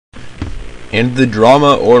And the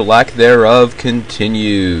drama, or lack thereof,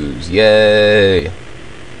 continues. Yay!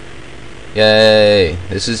 Yay!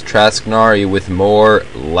 This is Trasknari with more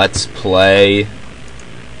Let's Play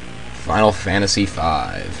Final Fantasy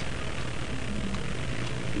V.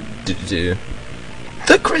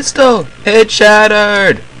 The crystal! It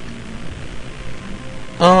shattered!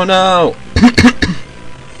 Oh no!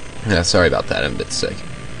 Yeah, sorry about that, I'm a bit sick.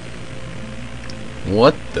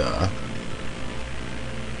 What the?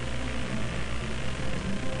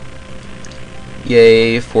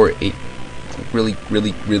 Yay for a really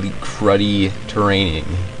cruddy terraining.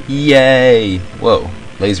 Yay! Whoa,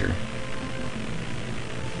 laser.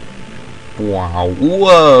 Wow,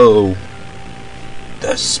 whoa!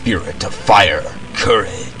 The spirit of fire,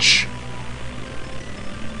 courage.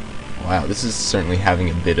 Wow, this is certainly having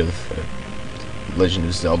a bit of a Legend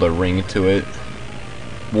of Zelda ring to it.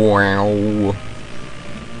 Wow.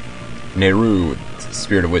 Neru, the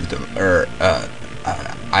spirit of wisdom. The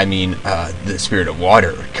spirit of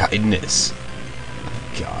water, kindness.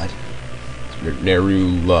 God. Spirit,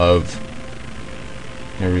 Neru's love.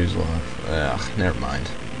 Ugh, never mind.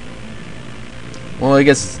 Well, I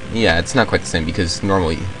guess, yeah, it's not quite the same, because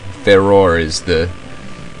normally Feror is the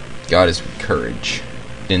goddess with courage.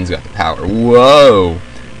 Din's got the power. Whoa!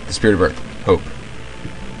 The spirit of earth, hope.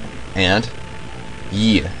 And,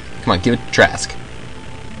 yeah. Come on, give it to Trask.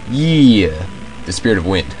 Yeah! The spirit of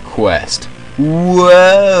wind, quest.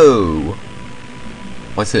 Whoa!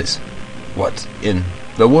 What's this? What in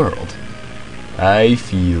the world? I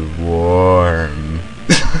feel warm.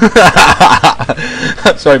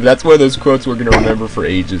 Sorry, but that's one of those quotes we're gonna remember for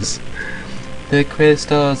ages. The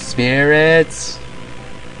crystal spirits.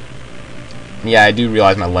 Yeah, I do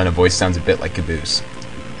realize my Lena voice sounds a bit like Caboose.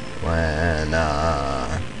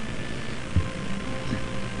 Lena.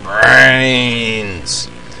 Brains.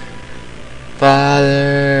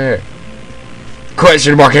 Father.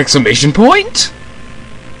 Question mark, exclamation point?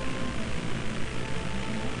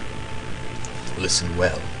 Listen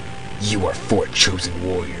well. You are 4 chosen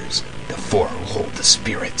warriors. The 4 who hold the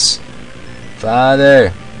spirits. Father,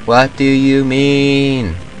 what do you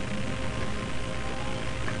mean?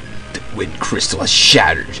 The wind crystal has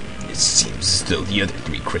shattered. It seems as though the other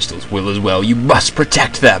 3 crystals will as well. You must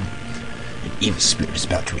protect them. An evil spirit is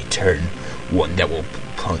about to return. One that will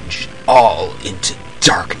plunge all into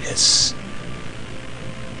darkness.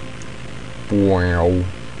 Wow.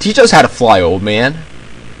 Teach us how to fly, old man.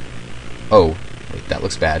 Oh, wait, that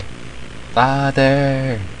looks bad.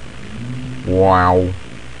 Father. Wow.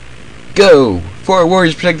 Go! 4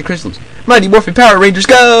 warriors protect the crystals. Mighty Morphin Power Rangers,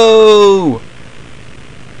 go!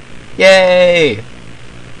 Yay!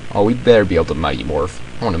 Oh, we better be able to Mighty Morph.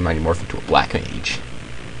 I want to Mighty Morph into a Black Mage.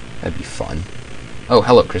 That'd be fun. Oh,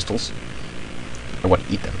 hello, crystals. I want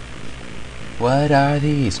to eat them. What are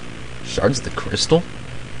these? Shards of the crystal?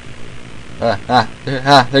 They're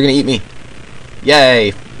gonna eat me.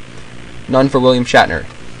 Yay! None for William Shatner.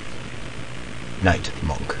 Knight,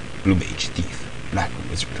 monk, blue mage, thief, black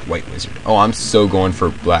wizard, white wizard. Oh, I'm so going for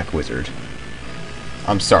black wizard.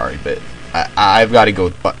 I'm sorry, but I've got to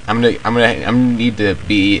go. I'm gonna need to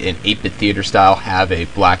be in 8-bit theater style. Have a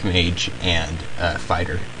black mage and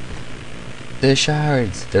fighter. The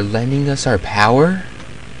shards. They're lending us our power.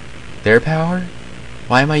 Their power.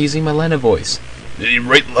 Why am I using my Lena voice?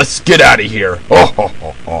 Right, let's get out of here.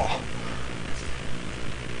 Oh.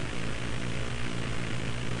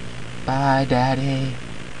 Bye, Daddy.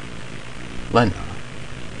 Lena.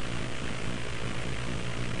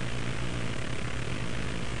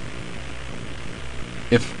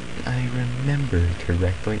 If I remember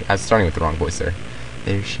correctly, I was starting with the wrong voice there.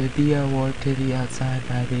 There should be a warp to the outside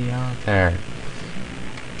by the altar.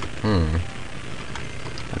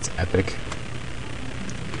 That's epic.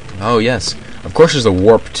 Oh, yes. Of course there's a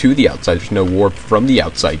warp to the outside. There's no warp from the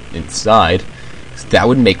outside inside. That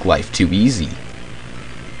would make life too easy.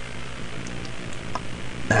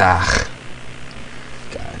 God.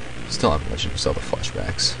 Still have Legend of Zelda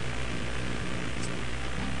flashbacks.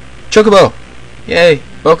 Chocobo! Yay!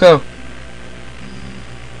 Boko!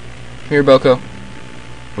 Here, Boko.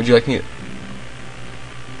 Would you like me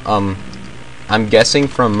to... I'm guessing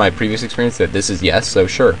from my previous experience that this is yes, so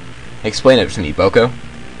sure. Explain it to me, Boko.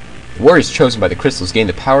 The warriors chosen by the crystals gain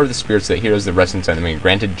the power of the spirits that heroes that rest inside them and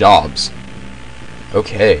granted jobs.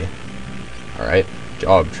 Okay. Alright.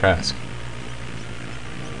 Job, Trask.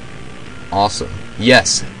 Awesome.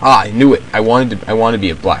 Yes. I knew it. I wanted to be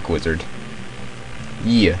a black wizard.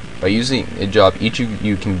 Yeah. By using a job, each of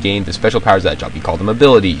you can gain the special powers of that job. You call them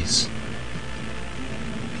abilities.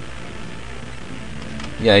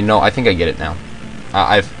 Yeah, no, I think I get it now.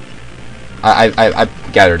 I've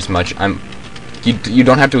gathered as much. You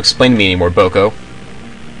don't have to explain to me anymore, Boko.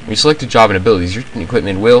 When you select a job and abilities, your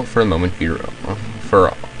equipment will, for a moment, be removed.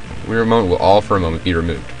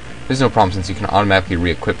 There's no problem since you can automatically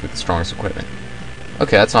re-equip with the strongest equipment.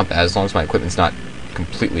 Okay, that's not bad, as long as my equipment's not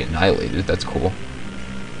completely annihilated. That's cool.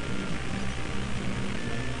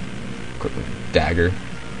 Equipment dagger.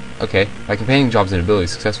 Okay, by completing jobs and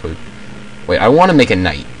abilities successfully. Wait, I want to make a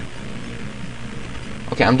knight.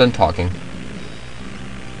 Okay, I'm done talking.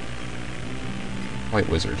 White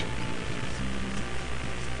wizard.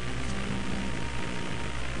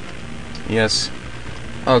 Yes.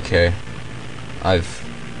 Okay.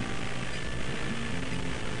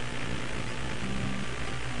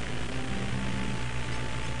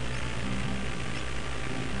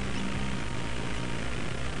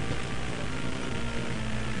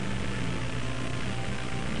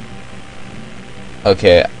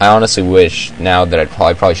 Okay, I honestly wish now that I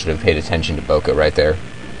probably should have paid attention to Boko right there.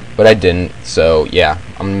 But I didn't, so yeah,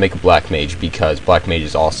 I'm gonna make a black mage because black mage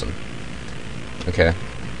is awesome. Okay,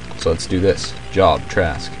 so let's do this. Job,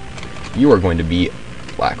 Trask. You are going to be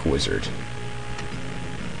black wizard.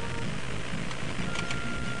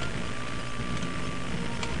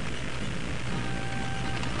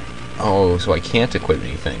 Oh, so I can't equip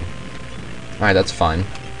anything. Alright, that's fine.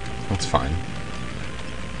 That's fine.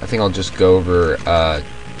 I think I'll just go over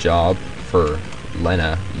job for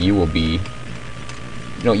Lena. You will be...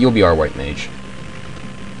 No, you'll be our white mage.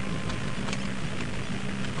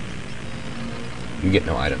 You get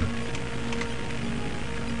no item.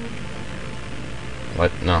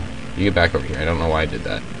 What? No. You get back over here. I don't know why I did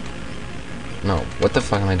that. No. What the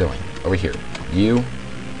fuck am I doing? Over here. You.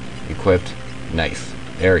 Equipped. Knife.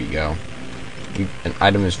 There you go. An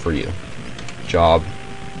item is for you. Job.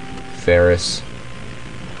 Ferris.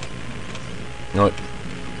 You know what?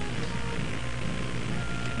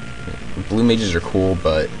 Blue mages are cool,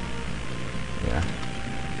 but yeah.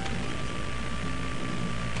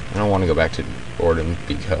 I don't want to go back to boredom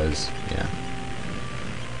because,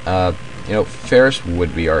 yeah. You know, Ferris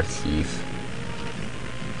would be our thief.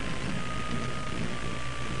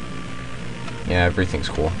 Yeah, everything's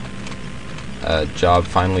cool. Job,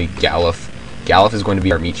 finally, Galuf. Galuf is going to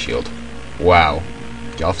be our meat shield. Wow.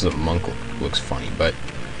 Galuf is a monk, looks funny, but...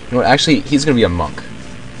 You know what, actually, he's going to be a monk.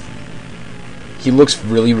 He looks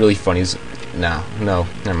really, really funny. No,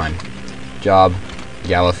 never mind. Job,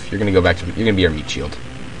 Galuf, you're going to go back to... You're going to be our meat shield.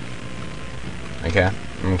 Okay?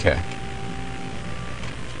 Okay.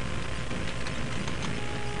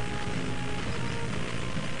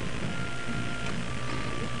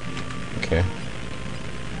 Okay.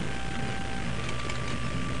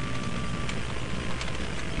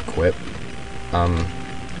 Equip.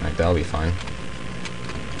 Alright, that'll be fine.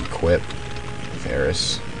 Equip.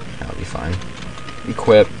 Ferris. That'll be fine.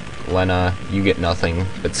 Equip. Lena, you get nothing.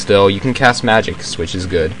 But still, you can cast magic, which is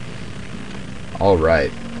good.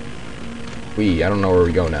 Alright. I don't know where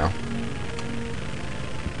we go now.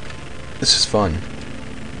 This is fun.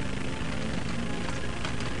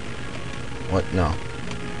 What? No.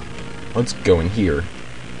 Let's go in here.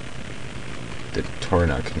 The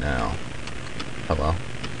Tornuk now. Hello.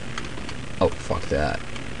 Oh, fuck that.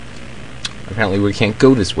 Apparently we can't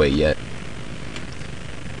go this way yet.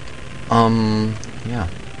 Yeah.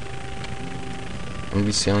 I'm gonna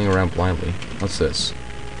be sailing around blindly. What's this?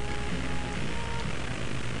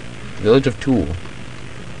 Village of Tool.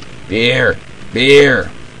 Beer!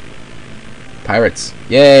 Beer! Pirates.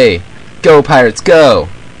 Yay! Go, pirates, go!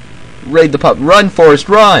 Raid the pub. Run, Forrest,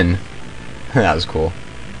 run! That was cool.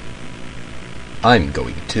 I'm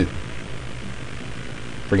going too.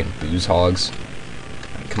 Friggin' booze hogs.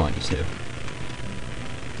 Right, come on, you two.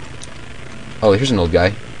 Oh, here's an old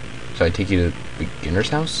guy. Should I take you to the beginner's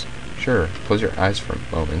house? Sure. Close your eyes for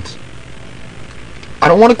a moment. I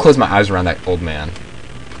don't want to close my eyes around that old man.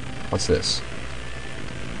 What's this?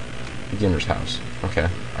 Beginner's house. Okay.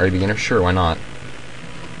 Are you a beginner? Sure, why not?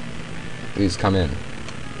 Please come in.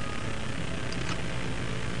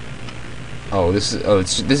 Oh, this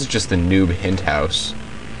is just the noob hint house.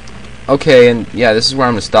 Okay, and yeah, this is where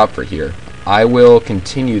I'm gonna stop for here. I will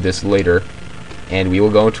continue this later, and we will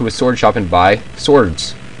go into a sword shop and buy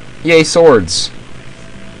swords. Yay, swords!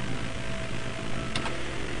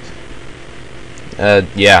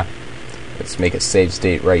 Yeah. Let's make a save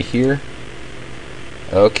state right here.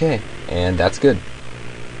 Okay, and that's good.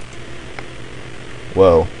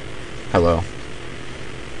 Whoa. Hello.